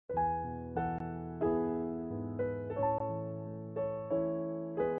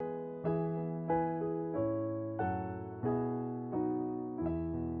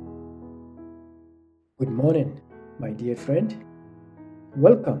morning, my dear friend.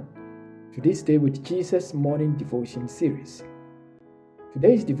 Welcome to this Day with Jesus morning devotion series.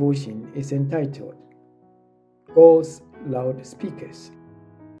 Today's devotion is entitled God's Loudspeakers.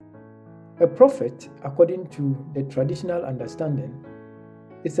 A prophet, according to the traditional understanding,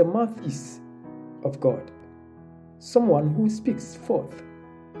 is a mouthpiece of God, someone who speaks forth,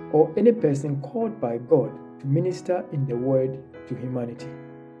 or any person called by God to minister in the word to humanity.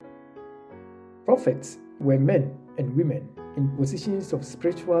 Prophets were men and women in positions of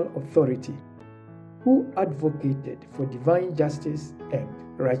spiritual authority who advocated for divine justice and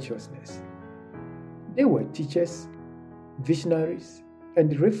righteousness. They were teachers, visionaries,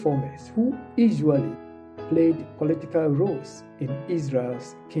 and reformers who usually played political roles in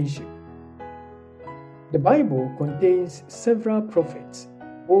Israel's kingship. The Bible contains several prophets,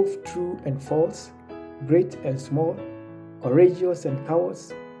 both true and false, great and small, courageous and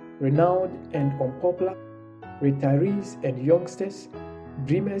cowards, renowned and unpopular, retirees and youngsters,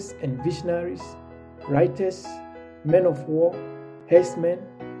 dreamers and visionaries, writers, men of war, herdsmen,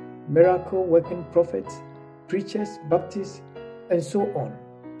 miracle-working prophets, preachers, Baptists, and so on.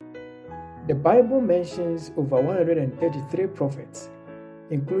 The Bible mentions over 133 prophets,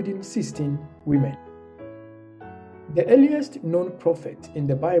 including 16 women. The earliest known prophet in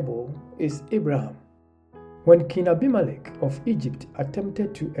the Bible is Abraham. When King Abimelech of Egypt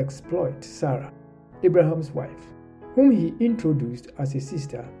attempted to exploit Sarah, Abraham's wife, whom he introduced as a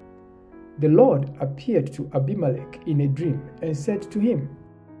sister, the Lord appeared to Abimelech in a dream and said to him,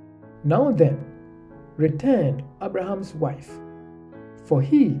 "Now then, return Abraham's wife, for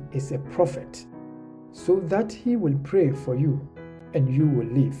he is a prophet, so that he will pray for you, and you will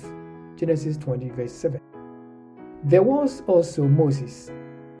live." Genesis 20, verse 7. There was also Moses,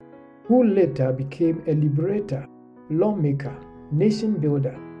 who later became a liberator, lawmaker, nation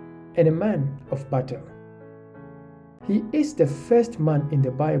builder, and a man of battle. He is the first man in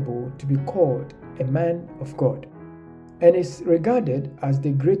the Bible to be called a man of God, and is regarded as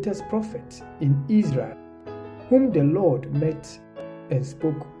the greatest prophet in Israel, whom the Lord met and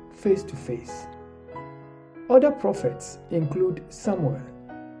spoke face to face. Other prophets include Samuel,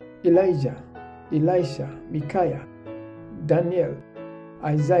 Elijah, Elisha, Micaiah, Daniel,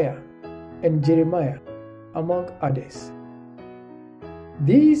 Isaiah, and Jeremiah, among others.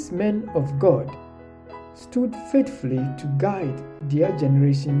 These men of God stood faithfully to guide their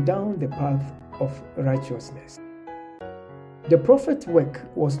generation down the path of righteousness. The prophet's work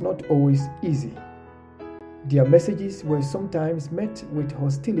was not always easy. Their messages were sometimes met with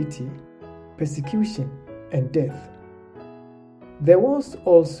hostility, persecution, and death. There was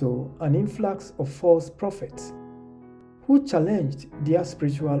also an influx of false prophets who challenged their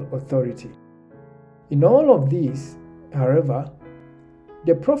spiritual authority. In all of these, however,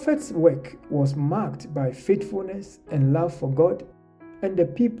 the prophet's work was marked by faithfulness and love for God and the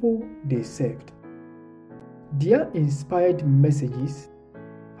people they served. Their inspired messages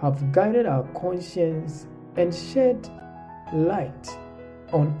have guided our conscience and shed light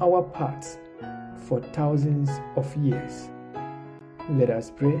on our paths for thousands of years. Let us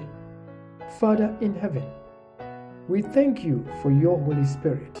pray. Father in heaven, we thank you for your Holy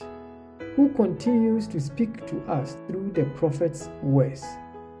Spirit, who continues to speak to us through the prophet's words.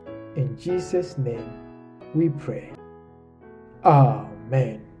 In Jesus' name we pray.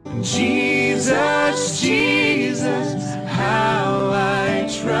 Amen. Jesus, Jesus, how I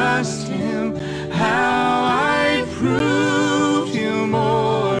trust him, how I proved him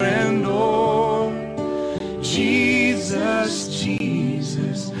more and more. Jesus,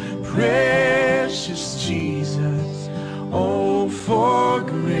 Jesus, precious Jesus, oh, for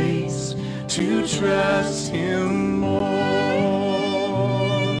grace to trust him